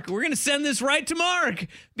to Mark. We're gonna send this right to Mark.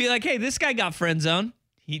 Be like, hey, this guy got friend zoned.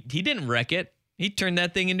 He didn't wreck it. He turned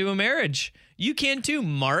that thing into a marriage. You can too,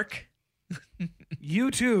 Mark.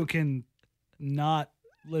 You too can not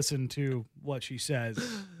listen to what she says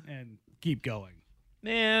and keep going.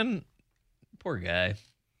 Man, poor guy.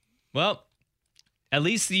 Well, at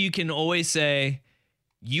least you can always say,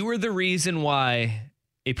 you were the reason why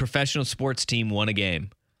a professional sports team won a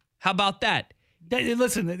game. How about that?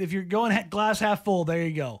 Listen, if you're going glass half full, there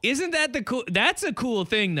you go. Isn't that the cool? That's a cool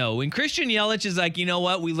thing, though. When Christian Yelich is like, you know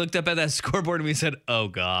what? We looked up at that scoreboard and we said, oh,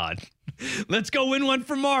 God, let's go win one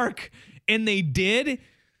for Mark. And they did.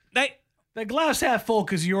 The glass half full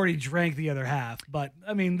because you already drank the other half. But,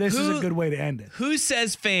 I mean, this is a good way to end it. Who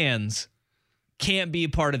says fans can't be a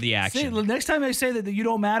part of the action? See, next time they say that you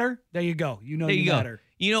don't matter, there you go. You know you matter.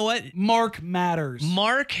 You know what? Mark matters.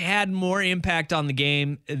 Mark had more impact on the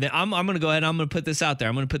game. I'm going to go ahead and I'm going to put this out there.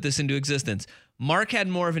 I'm going to put this into existence. Mark had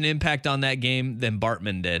more of an impact on that game than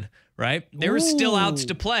Bartman did, right? There were still outs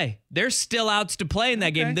to play. There's still outs to play in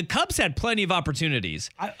that game. The Cubs had plenty of opportunities,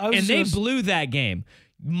 and they blew that game.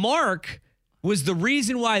 Mark was the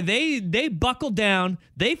reason why they buckled down,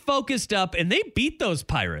 they focused up, and they beat those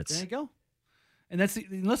Pirates. There you go. And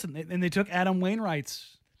and they took Adam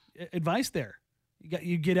Wainwright's advice there.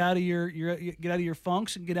 You get out of your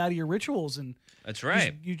funks and get out of your rituals, and that's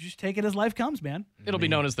right. You just take it as life comes, man. It'll be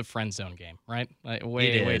known as the friend zone game, right? Like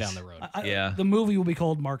way down the road. Yeah. The movie will be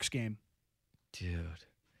called Mark's Game. Dude,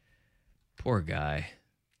 poor guy.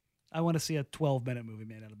 I want to see a 12-minute movie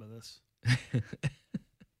made out of this.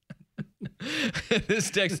 This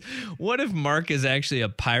text, what if Mark is actually a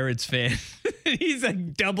Pirates fan? He's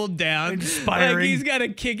like doubled down. Inspiring. Like he's got to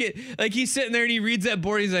kick it. Like he's sitting there and he reads that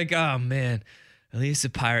board. He's like, oh man, at least the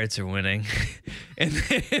Pirates are winning. And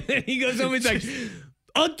then he goes home. He's like,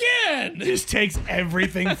 again. Just takes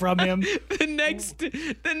everything from him. The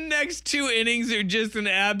next 2 innings are just an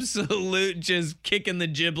absolute just kicking the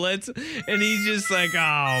giblets. And he's just like,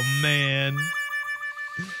 oh man.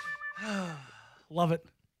 Love it.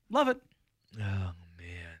 Love it. Oh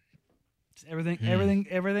man.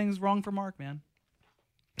 Everything's wrong for Mark, man.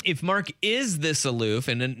 If Mark is this aloof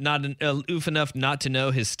and not aloof enough not to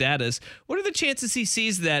know his status, what are the chances he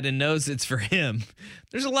sees that and knows it's for him?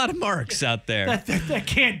 There's a lot of Marks out there. That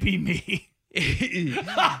can't be me. He's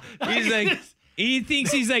like, he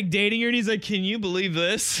thinks he's like dating her, and he's like, can you believe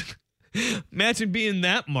this? Imagine being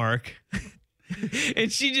that Mark.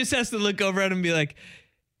 And she just has to look over at him and be like,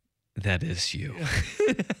 that is you.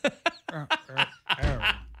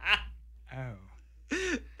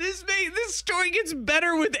 This story gets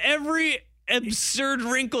better with every absurd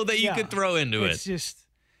wrinkle that you could throw into it. It's just,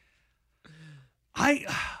 I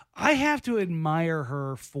have to admire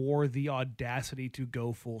her for the audacity to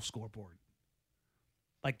go full scoreboard.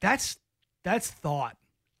 Like that's thought.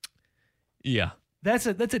 Yeah, that's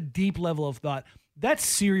a deep level of thought. That's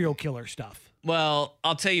serial killer stuff. Well,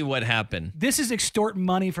 I'll tell you what happened. This is extort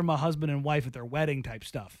money from a husband and wife at their wedding type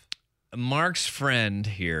stuff. Mark's friend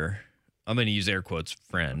here, I'm going to use air quotes,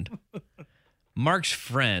 friend. Mark's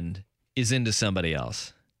friend is into somebody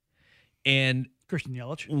else. And Christian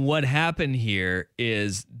Yelich. What happened here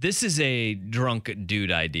is this is a drunk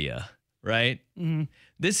dude idea, right? Mm-hmm.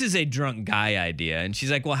 This is a drunk guy idea. And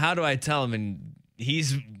she's like, well, how do I tell him? And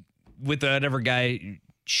he's with whatever guy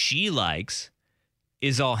she likes.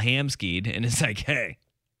 Is all ham-skied, and it's like, hey,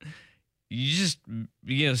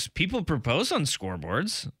 people propose on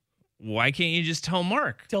scoreboards. Why can't you just tell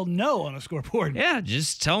Mark? Tell no on a scoreboard. Yeah,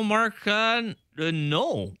 just tell Mark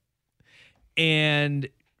no. And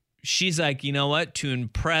she's like, you know what? To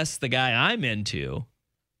impress the guy I'm into,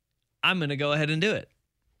 I'm going to go ahead and do it.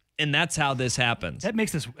 And that's how this happens. That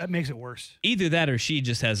makes it worse. Either that or she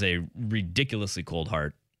just has a ridiculously cold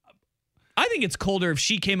heart. I think it's colder if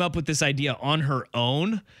she came up with this idea on her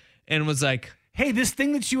own and was like, hey, this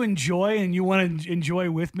thing that you enjoy and you want to enjoy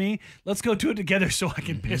with me, let's go do it together so I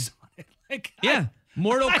can piss on it. Like, yeah.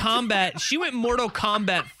 Mortal Kombat. She went Mortal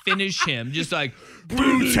Kombat, finish him, just like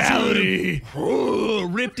brutality.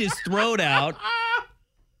 Ripped his throat out.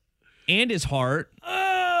 and his heart.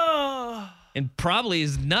 And probably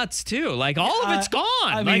his nuts too. Like all of it's gone.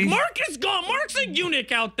 I Like mean- Mark is gone. Mark's a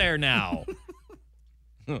eunuch out there now.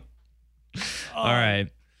 All right.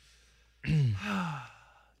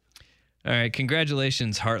 All right.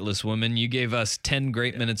 Congratulations, heartless woman. You gave us 10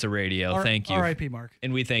 great minutes of radio. Thank you. R.I.P. Mark.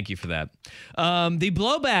 And we thank you for that. The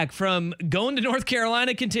blowback from going to North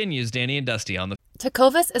Carolina continues. Danny and Dusty on the.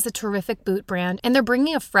 Tecovas is a terrific boot brand, and they're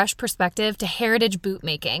bringing a fresh perspective to heritage boot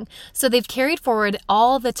making. So they've carried forward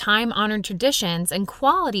all the time-honored traditions and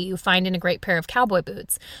quality you find in a great pair of cowboy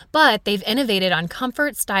boots, but they've innovated on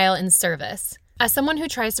comfort, style, and service. As someone who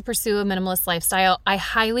tries to pursue a minimalist lifestyle, I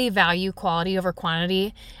highly value quality over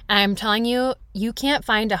quantity, and I'm telling you, you can't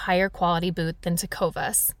find a higher quality boot than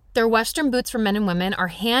Tecovas. Their Western boots for men and women are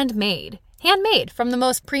handmade from the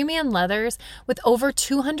most premium leathers with over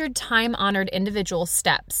 200 time-honored individual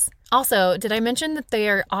steps. Also, did I mention that they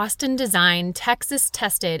are Austin-designed,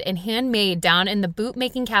 Texas-tested, and handmade down in the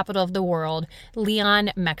boot-making capital of the world, Leon,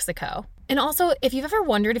 Mexico. And also, if you've ever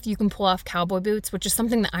wondered if you can pull off cowboy boots, which is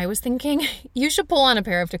something that I was thinking, you should pull on a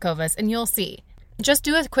pair of Tecovas and you'll see. Just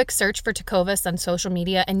do a quick search for Tecovas on social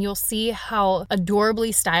media and you'll see how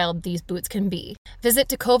adorably styled these boots can be. Visit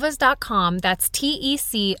tecovas.com, that's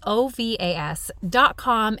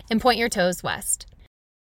TECOVAS.com, and point your toes west.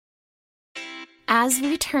 As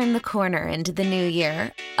we turn the corner into the new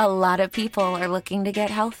year, a lot of people are looking to get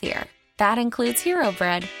healthier. That includes Hero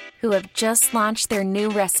Bread, who have just launched their new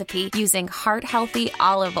recipe using heart-healthy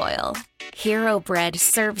olive oil. Hero Bread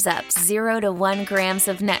serves up 0 to 1 grams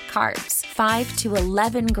of net carbs, 5 to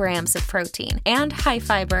 11 grams of protein, and high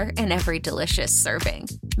fiber in every delicious serving.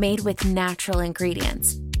 Made with natural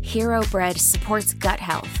ingredients, Hero Bread supports gut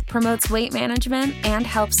health, promotes weight management, and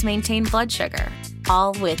helps maintain blood sugar.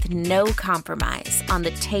 All with no compromise on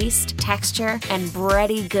the taste, texture, and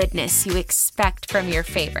bready goodness you expect from your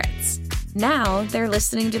favorites. Now they're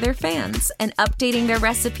listening to their fans and updating their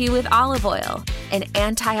recipe with olive oil, an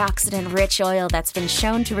antioxidant-rich oil that's been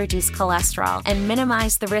shown to reduce cholesterol and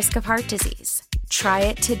minimize the risk of heart disease. Try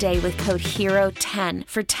it today with code HERO10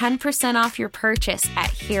 for 10% off your purchase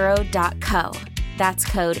at hero.co. That's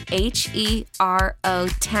code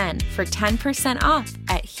HERO10 for 10% off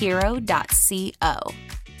at hero.co.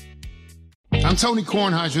 I'm Tony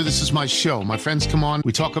Kornheiser. This is my show. My friends come on.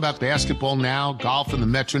 We talk about basketball now, golf, and the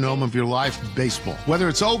metronome of your life, baseball. Whether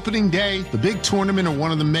it's opening day, the big tournament, or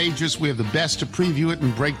one of the majors, we have the best to preview it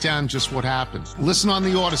and break down just what happens. Listen on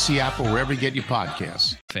the Odyssey app or wherever you get your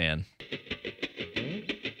podcasts. Fan.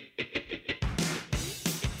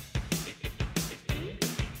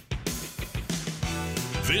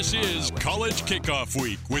 This is College Kickoff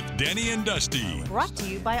Week with Denny and Dusty Brought to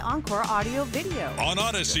you by Encore Audio Video. on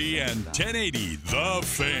Odyssey and 1080 The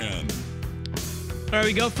Fan. All right,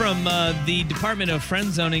 we go from the Department of Friend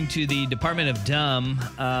Zoning to the Department of Dumb.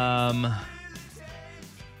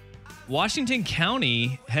 Washington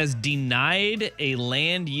County has denied a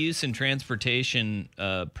land use and transportation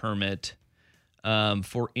permit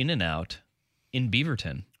for In-N-Out in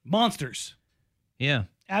Beaverton. Monsters. Yeah.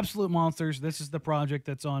 Absolute monsters. This is the project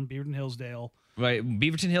that's on Beaverton Hillsdale. Right,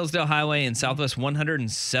 Beaverton Hillsdale Highway in Southwest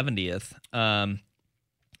 170th.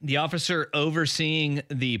 The officer overseeing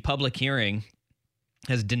the public hearing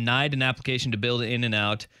has denied an application to build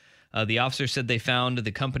In-N-Out. The officer said they found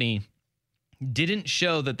the company didn't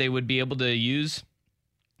show that they would be able to use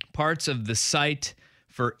parts of the site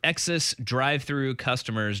for excess drive-through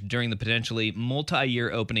customers during the potentially multi-year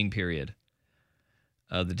opening period.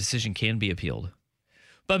 The decision can be appealed.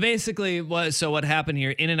 But basically, what happened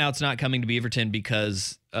here, In-N-Out's not coming to Beaverton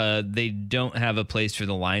because they don't have a place for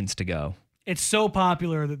the lines to go. It's so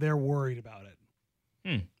popular that they're worried about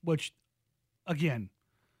it. Which, again,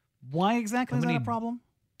 why exactly is that a problem?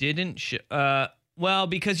 Well,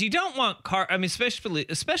 because you don't want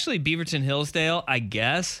especially Beaverton Hillsdale, I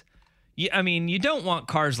guess. You don't want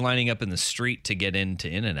cars lining up in the street to get into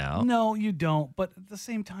In-N-Out. No, you don't. But at the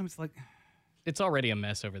same time, it's like... It's already a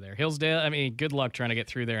mess over there. Hillsdale, good luck trying to get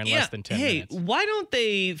through there in less than 10 minutes. Hey, why don't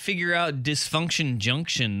they figure out Dysfunction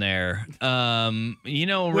Junction there?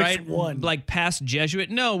 Right? One? Like past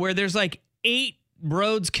Jesuit? No, where there's like 8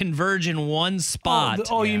 roads converge in one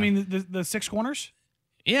spot. You mean the 6 corners?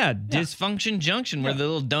 Yeah, Dysfunction Junction, where the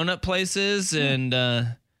little donut place is and...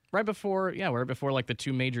 Right before like the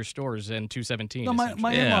 2 major stores in 217. No,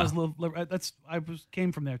 my in-laws live...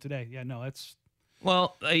 came from there today. Yeah, no, it's...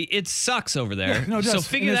 Well, it sucks over there. No, so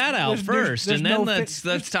figure that out first, and then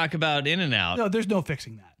let's talk about In-N-Out. No, there's no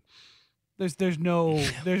fixing that. There's no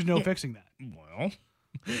fixing that. Well,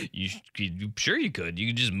 sure you could. You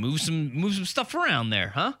could just move some stuff around there,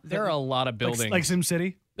 huh? There are a lot of buildings like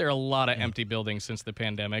SimCity. There are a lot of empty buildings since the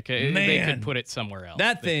pandemic. They could put it somewhere else.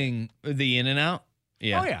 That thing, the In-N-Out?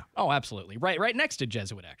 Yeah. Oh, yeah. Oh, absolutely. Right next to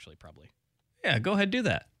Jesuit, actually, probably. Yeah, go ahead, do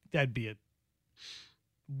that. That'd be a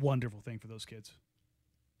wonderful thing for those kids.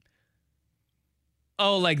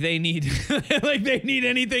 Oh, like they need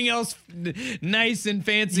anything else nice and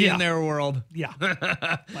fancy in their world. Yeah.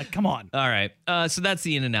 Like, come on. All right. So that's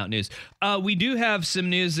the In-N-Out news. We do have some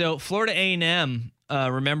news, though. Florida A&M,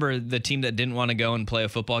 remember the team that didn't want to go and play a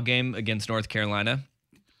football game against North Carolina?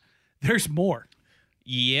 There's more.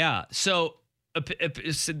 Yeah. So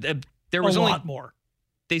there was a only lot more.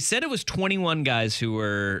 They said it was 21 guys who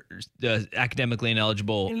were academically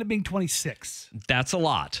ineligible. It ended up being 26. That's a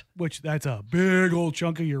lot. Which, that's a big old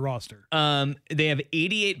chunk of your roster. They have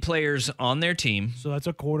 88 players on their team. So that's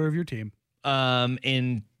a quarter of your team.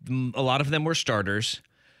 And a lot of them were starters.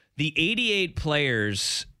 The 88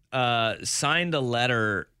 players signed a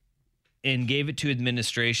letter and gave it to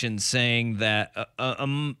administration saying that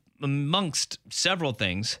amongst several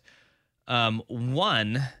things,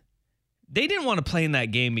 one, they didn't want to play in that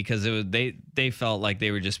game because they felt like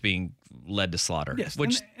they were just being led to slaughter. Yes,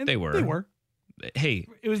 which and they were. They were. Hey,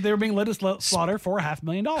 they were being led to slaughter for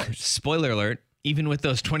 $500,000. Spoiler alert! Even with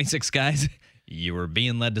those 26 guys, you were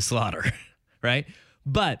being led to slaughter, right?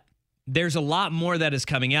 But there's a lot more that is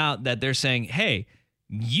coming out that they're saying, hey,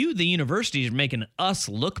 you, the university, are making us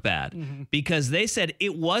look bad because they said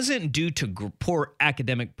it wasn't due to poor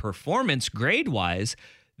academic performance grade-wise.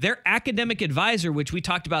 Their academic advisor, which we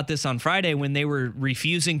talked about this on Friday when they were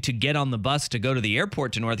refusing to get on the bus to go to the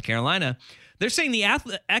airport to North Carolina, they're saying the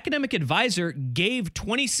academic advisor gave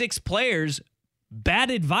 26 players bad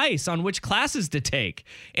advice on which classes to take.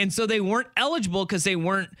 And so they weren't eligible because they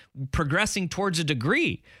weren't progressing towards a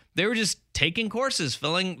degree. They were just taking courses,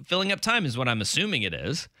 filling up time is what I'm assuming it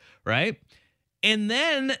is, right? And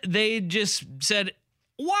then they just said,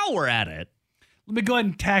 while we're at it, let me go ahead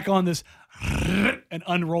and tack on this and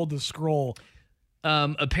unrolled the scroll.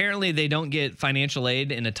 Apparently, they don't get financial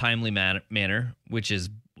aid in a timely manner, which is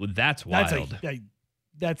that's wild.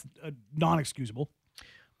 That's non-excusable.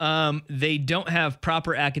 They don't have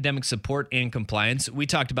proper academic support and compliance. We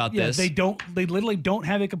talked about this. They literally don't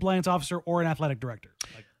have a compliance officer or an athletic director.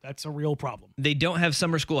 Like, that's a real problem. They don't have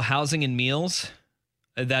summer school housing and meals.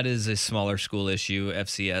 That is a smaller school issue,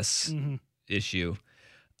 FCS issue.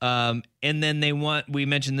 And then we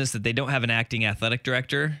mentioned this, that they don't have an acting athletic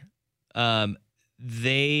director.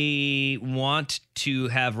 They want to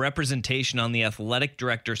have representation on the athletic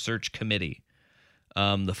director search committee.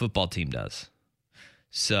 The football team does.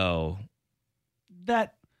 So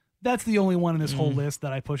that's the only one in this whole list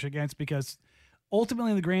that I push against, because ultimately,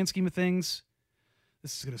 in the grand scheme of things,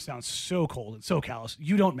 this is going to sound so cold and so callous.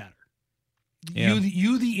 You don't matter. Yeah.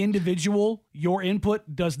 You, the individual, your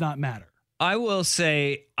input does not matter. I will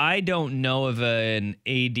say I don't know of an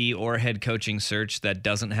AD or head coaching search that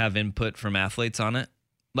doesn't have input from athletes on it.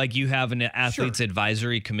 Like you have an athletes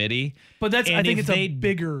advisory committee. But I think it's a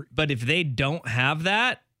bigger. But if they don't have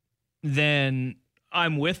that, then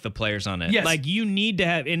I'm with the players on it. Yes. Like you need to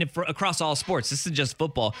have, and across all sports, this is just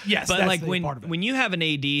football. Yes, but that's like part of it. when you have an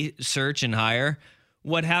AD search and hire,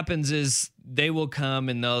 what happens is they will come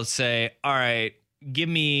and they'll say, all right, give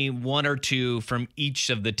me one or two from each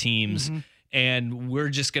of the teams. And we're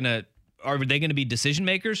just going to, are they going to be decision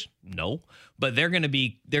makers? No, but they're going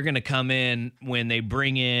to come in when they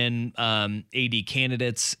bring in AD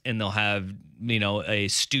candidates, and they'll have, a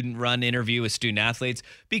student run interview with student athletes,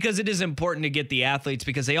 because it is important to get the athletes,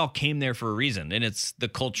 because they all came there for a reason. And it's the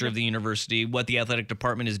culture of the university, what the athletic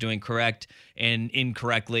department is doing correct and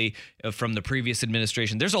incorrectly from the previous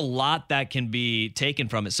administration. There's a lot that can be taken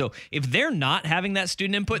from it. So if they're not having that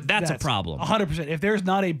student input, that's a problem. 100%. If there's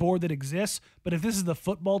not a board that exists, but if this is the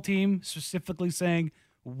football team specifically saying,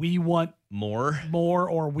 we want more,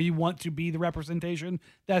 or we want to be the representation,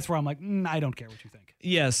 that's where I'm like, I don't care what you think.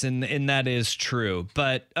 Yes, and that is true.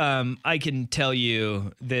 But I can tell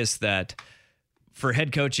you this, that for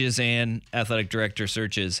head coaches and athletic director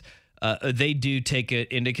searches, they do take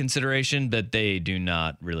it into consideration, but they do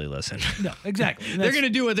not really listen. No, exactly. They're going to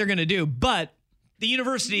do what they're going to do, but the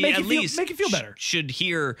university make at least you feel better. Should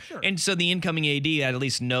hear. Sure. And so the incoming AD at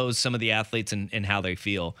least knows some of the athletes and how they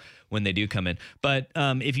feel when they do come in. But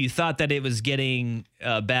if you thought that it was getting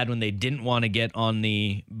bad when they didn't want to get on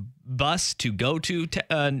the bus to go to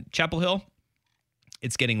Chapel Hill,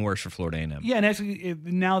 it's getting worse for Florida A&M. Yeah, and actually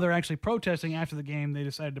now they're actually protesting after the game. They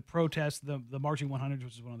decided to protest the Marching 100s,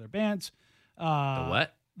 which is one of their bands. The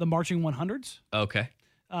what? The Marching 100s. Okay.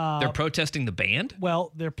 They're protesting the band?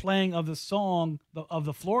 Well, they're playing of the song, of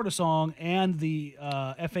the Florida song, and the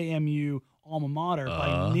FAMU alma mater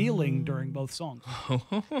by kneeling during both songs.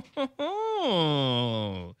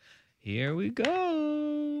 Here we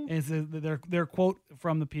go. Their quote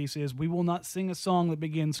from the piece is, "We will not sing a song that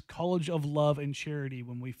begins College of Love and Charity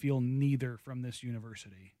when we feel neither from this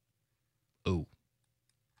university." Oh.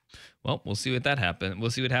 Well, we'll see what We'll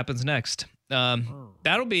see what happens next.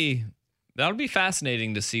 That'll be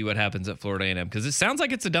fascinating to see what happens at Florida A&M, because it sounds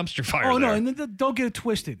like it's a dumpster fire. Oh, there. no, and don't get it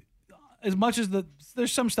twisted. As much as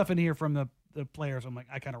there's some stuff in here from the players I'm like,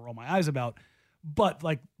 I kind of roll my eyes about. But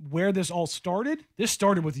like where this all started, this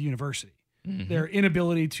started with the university. Mm-hmm. Their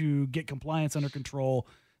inability to get compliance under control,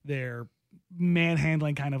 their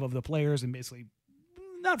manhandling kind of the players, and basically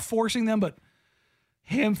not forcing them, but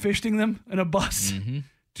ham-fisting them in a bus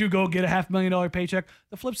to go get a $500,000 paycheck.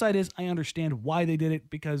 The flip side is I understand why they did it,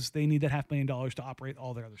 because they need that $500,000 to operate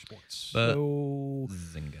all their other sports. So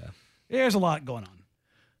there's a lot going on.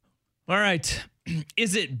 All right.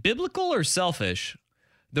 Is it biblical or selfish?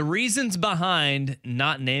 The reasons behind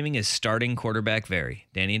not naming his starting quarterback vary.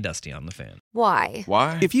 Danny and Dusty on the Fan. Why?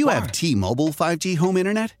 If you have T-Mobile 5G home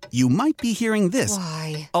internet, you might be hearing this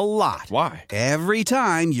a lot. Why? Every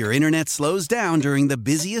time your internet slows down during the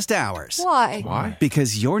busiest hours. Why?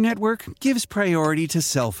 Because your network gives priority to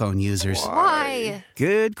cell phone users. Why?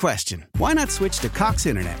 Good question. Why not switch to Cox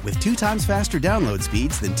Internet with 2 times faster download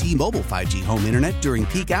speeds than T-Mobile 5G home internet during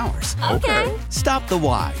peak hours? Okay. Stop the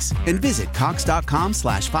whys and visit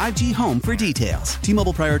cox.com/5G home for details.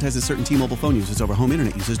 T-Mobile prioritizes certain T-Mobile phone users over home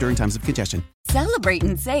internet users during times of congestion. Celebrate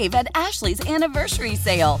and save at Ashley's Anniversary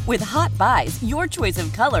Sale. With Hot Buys, your choice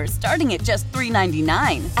of colors starting at just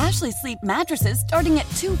 $3.99. Ashley Sleep mattresses starting at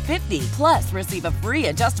 $2.50. Plus, receive a free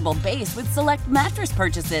adjustable base with select mattress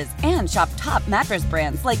purchases. And shop top mattress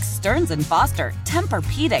brands like Stearns & Foster,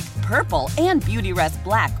 Tempur-Pedic, Purple, and Beautyrest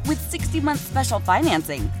Black with 60-month special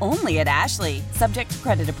financing. Only at Ashley. Subject to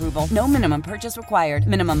credit approval. No minimum purchase required.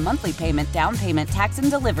 Minimum monthly payment, down payment, tax, and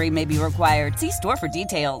delivery may be required. See store for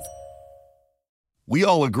details. We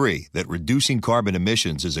all agree that reducing carbon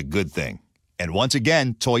emissions is a good thing. And once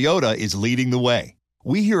again, Toyota is leading the way.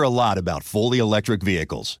 We hear a lot about fully electric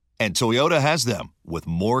vehicles, and Toyota has them, with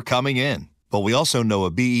more coming in. But we also know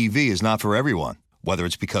a BEV is not for everyone, whether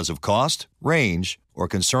it's because of cost, range, or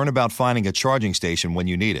concern about finding a charging station when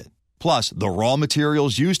you need it. Plus, the raw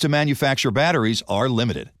materials used to manufacture batteries are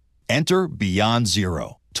limited. Enter Beyond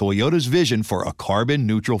Zero, Toyota's vision for a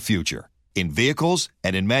carbon-neutral future. In vehicles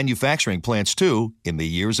and in manufacturing plants, too, in the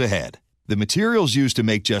years ahead. The materials used to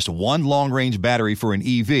make just one long-range battery for an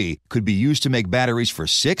EV could be used to make batteries for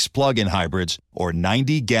 6 plug-in hybrids or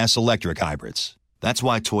 90 gas-electric hybrids. That's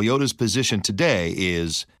why Toyota's position today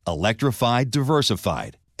is electrified,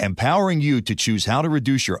 diversified, empowering you to choose how to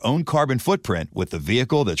reduce your own carbon footprint with the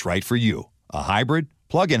vehicle that's right for you, a hybrid,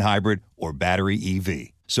 plug-in hybrid, or battery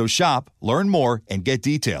EV. So shop, learn more, and get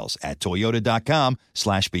details at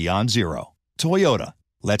toyota.com/beyond zero. Toyota,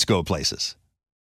 let's go places.